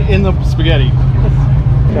spaghetti? In the spaghetti.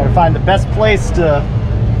 Gotta find the best place to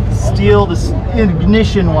steal this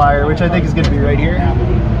ignition wire, which I think is gonna be right here.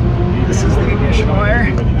 This is the ignition wire.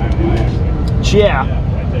 Yeah.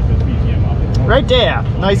 Right there.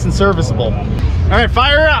 Nice and serviceable. All right,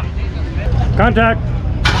 fire up. Contact.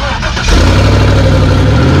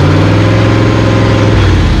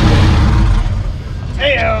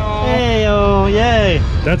 Heyo. Heyo, yay.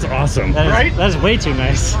 That's awesome. Right? That is way too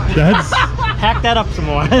nice. That's... Hack that up some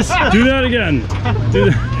more. Do that again. Do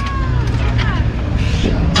that.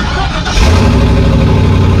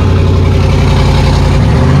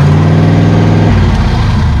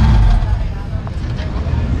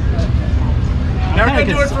 Now we're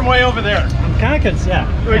gonna do it from way over there. I'm kind of, yeah.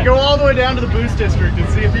 Wait, go all the way down to the boost district and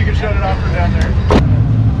see if you can shut it off from down there.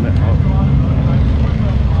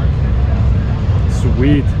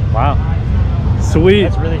 Sweet. Wow. Sweet.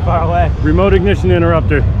 That's really far away. Remote ignition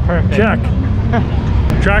interrupter. Perfect. Check.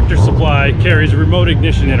 Tractor Supply carries remote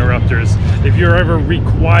ignition interrupters. If you're ever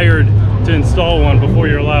required to install one before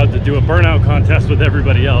you're allowed to do a burnout contest with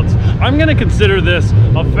everybody else, I'm gonna consider this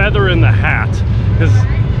a feather in the hat, because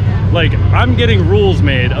like I'm getting rules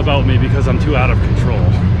made about me because I'm too out of control.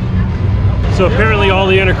 So apparently all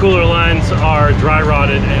the intercooler lines are dry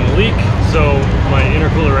rotted and leak, so my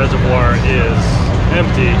intercooler reservoir is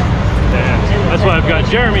empty, and that's why I've got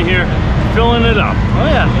Jeremy here filling it up. Oh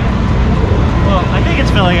yeah. Well, I think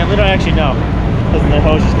it's filling it. We don't actually know, because the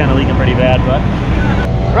hose is kind of leaking pretty bad, but.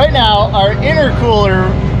 Right now, our intercooler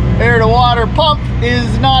air-to-water pump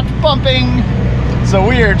is not pumping. So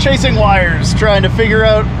we are chasing wires, trying to figure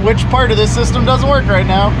out which part of this system doesn't work right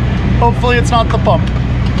now. Hopefully it's not the pump.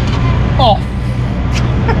 Oh.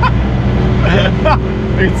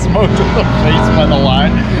 Being smoked in the face by the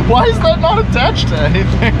line. Why is that not attached to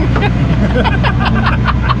anything?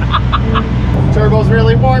 Turbo's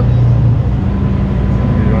really warm.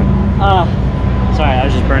 Sorry, I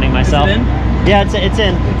was just burning myself. Is it in? Yeah, it's in. It's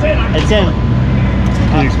in. It's in.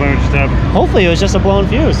 Can you explain what just happened? Hopefully it was just a blown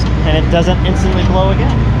fuse and it doesn't instantly blow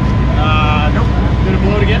again. Nope. Did it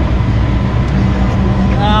blow it again?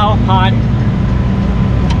 Oh, hot.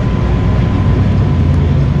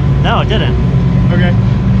 No, it didn't. Okay.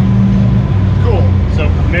 Cool. So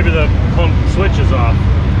maybe the pump switch is off.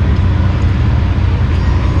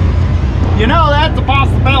 You know, that's a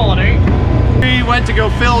possibility. We went to go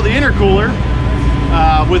fill the intercooler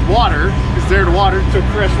with water. Because there the water, took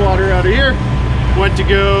fresh water out of here. Went to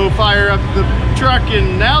go fire up the truck,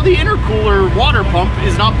 and now the intercooler water pump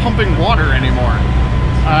is not pumping water anymore.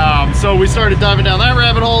 So we started diving down that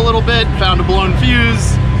rabbit hole a little bit, found a blown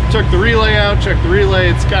fuse, took the relay out, checked the relay,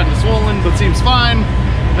 it's kind of swollen but seems fine.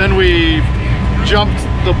 Then we jumped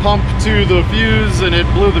the pump to the fuse and it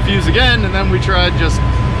blew the fuse again, and then we tried just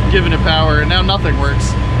giving it power, and now nothing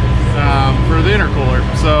works for the intercooler.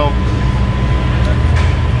 So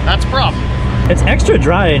that's a problem. It's extra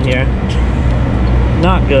dry in here.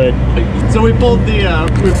 Not good. So we pulled the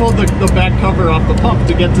back cover off the pump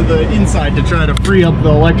to get to the inside to try to free up the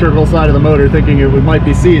electrical side of the motor, thinking it might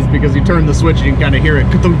be seized because you turn the switch and you can kind of hear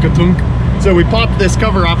it ka-tunk, ka-tunk. So we popped this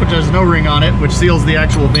cover off, which has no ring on it, which seals the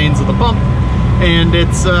actual veins of the pump, and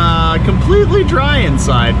it's completely dry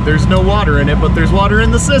inside. There's no water in it, but there's water in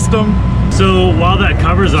the system. So while that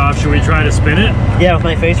cover's off, should we try to spin it? Yeah, with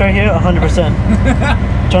my face right here,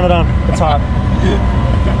 100%. Turn it on. It's hot.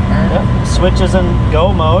 Yep. Switch is in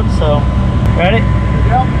go mode, so ready?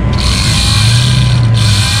 Yep.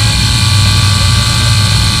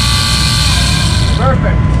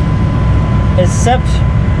 Perfect. Except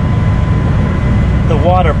the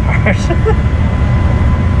water part.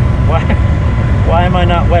 Why am I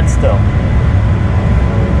not wet still?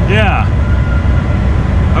 Yeah.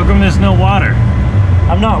 How come there's no water?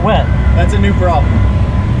 I'm not wet. That's a new problem.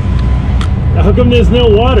 How come there's no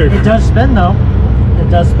water? It does spin though. It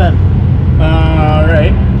does spin. All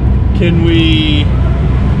right. Can we?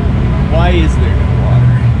 Why is there no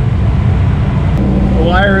water? The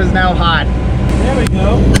wire is now hot. There we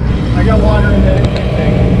go. I got water in the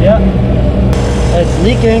thing. Yep. It's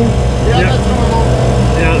leaking. Yeah, that's normal.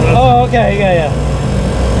 Yeah. Oh, okay. Yeah.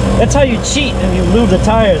 That's how you cheat and you move the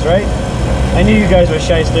tires, right? I knew you guys were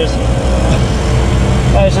shysters.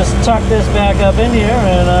 Let's just tuck this back up in here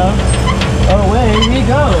and away we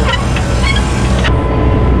go.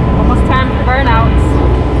 Almost time for burnouts,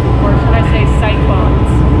 or should I say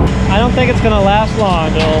cyclones? I don't think it's gonna last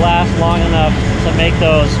long. It'll last long enough to make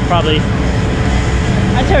those probably.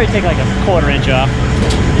 I'd tell you take like a 1/4 inch off.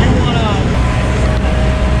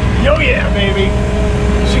 Yo yeah, baby.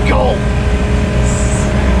 She cold.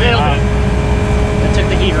 Nailed it. It took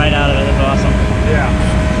the heat right out of it. That's awesome. Yeah.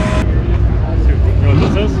 You know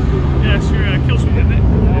what this is? Yeah, it's your kill switch, isn't it?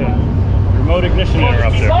 Yeah. Remote ignition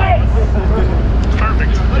interrupter.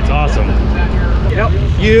 Perfect. It's awesome. Yep.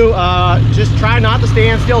 You just try not to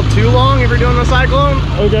stand still too long if you're doing the cyclone.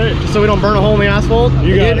 Okay. Just so we don't burn a hole in the asphalt.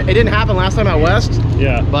 You got it. It didn't happen last time out west.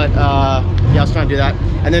 Yeah. But yeah, I was trying to do that.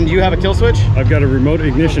 And then do you have a kill switch? I've got a remote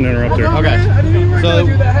ignition interrupter. Okay. So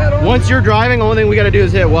once you're driving, the only thing we got to do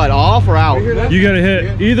is hit what? Off or out? You gotta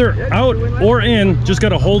hit either out or in. Just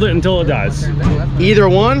gotta hold it until it dies. Either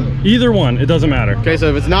one? Either one. It doesn't matter. Okay, so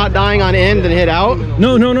if it's not dying on in, then hit out?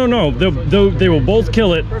 No. They will both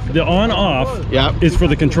kill it. The on-off is for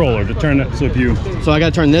the controller to turn it. So if you... So I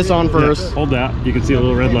gotta turn this on first. Yeah, hold that. You can see a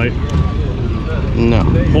little red light. No.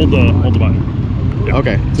 Hold the button. Yep.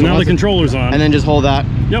 Okay. So now the controller's on. And then just hold that?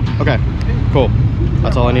 Yep. Okay. Cool.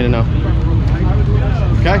 That's all I need to know.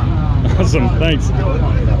 Okay. Awesome. Thanks.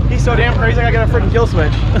 He's so damn crazy, I got a freaking kill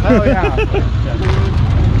switch. Oh yeah.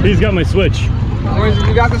 He's got my switch.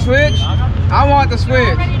 You got the switch? I want the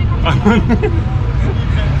switch.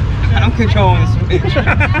 I'm controlling the switch.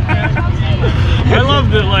 I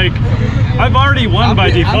love that, like, I've already won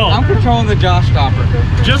by default. I'm controlling the Josh Stomper.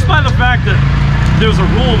 Just by the fact that there's a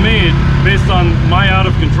rule made based on my out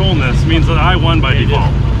of controlness means that I won by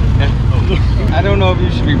default. I don't know if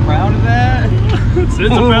you should be proud of that. It's a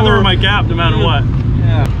feather in my cap no matter what.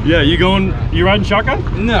 Yeah. Yeah, you riding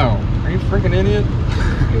shotgun? No. Are you a freaking idiot?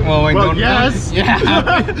 Well, wait, well yes. Yeah,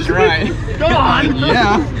 that's right. Come on.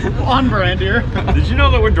 Yeah. On brand here. Did you know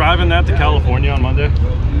that we're driving that to California on Monday?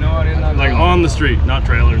 No, I did not. Like on the street, not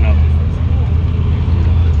trailer, nothing.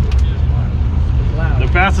 The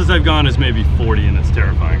fastest I've gone is maybe 40 and it's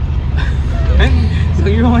terrifying. So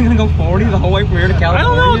you're only gonna go 40 the whole way from here to California? I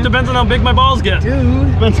don't know. It depends on how big my balls get. Dude,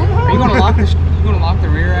 are you gonna lock the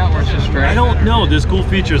rear out where it's just straight? I don't know. There's cool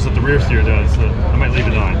features that the rear steer does. So I might leave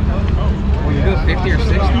it on. Will you do it 50 or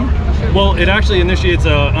 60? Well, it actually initiates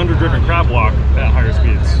a underdriven crab walk at higher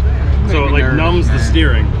speeds, so it like numbs the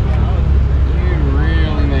steering. You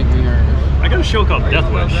really make me nervous. I got a show called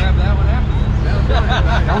Deathwish.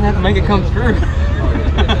 I don't have to make it come through.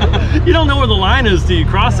 You don't know where the line is till you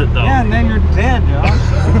cross it, though. Yeah, and then you're dead, Josh.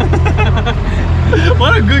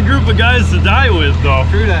 What a good group of guys to die with, though.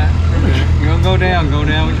 True that. You're gonna go down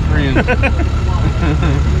with your friends.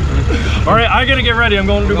 All right, I gotta get ready. I'm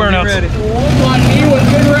going to do burnouts. Like he was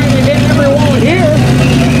getting ready to hit everyone here.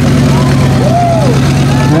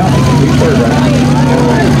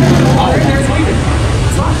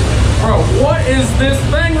 Bro, what is this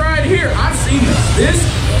thing right here? I've seen this. This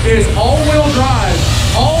is all-wheel drive,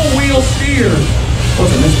 all-wheel steer.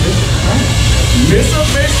 What's it,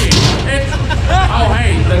 Mitsubishi? Oh,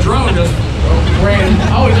 hey, the drone just ran.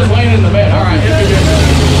 Oh, it just landed in the bed. All right,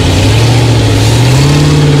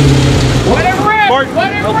 let it rip!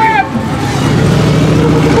 Let it rip!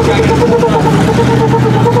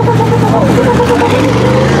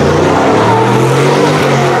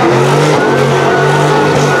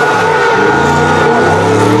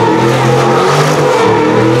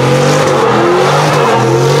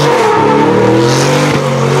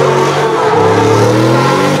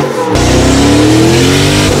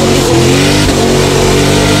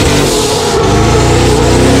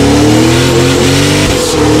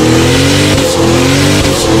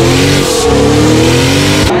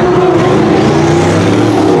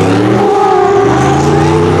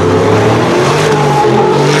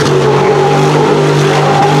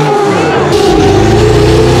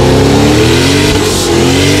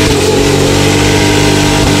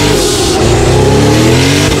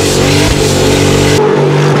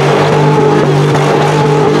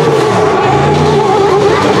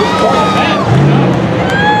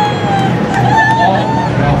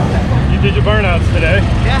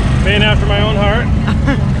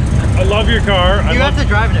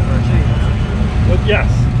 Yes,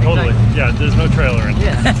 totally. Yeah, there's no trailer in it.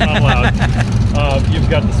 Yeah. It's not allowed. You've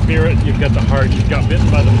got the spirit, you've got the heart, you've got bitten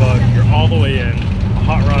by the bug, you're all the way in, a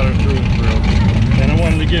hot rodder through and through. And I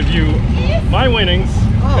wanted to give you my winnings.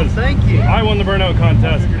 Oh, thank you. I won the burnout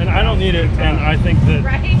contest, and I don't need it, and I think that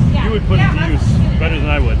you would put it to use better than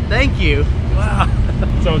I would. Thank you. Wow.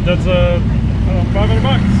 So that's $500.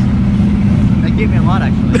 That gave me a lot,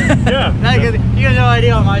 actually. Yeah. You have no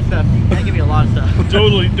idea on my stuff. That gave me a lot of stuff.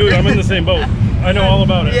 Totally. Dude, I'm in the same boat. I know all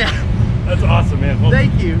about it. Yeah. That's awesome, man. Well,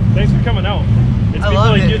 thank you. Thanks for coming out. It's people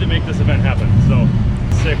like you that make this event happen. So,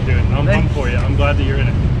 sick, dude. I'm pumped for you. I'm glad that you're in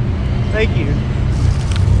it. Thank you.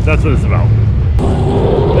 That's what it's about.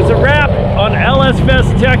 It's a wrap on LS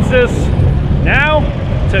Fest, Texas. Now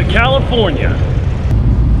to California.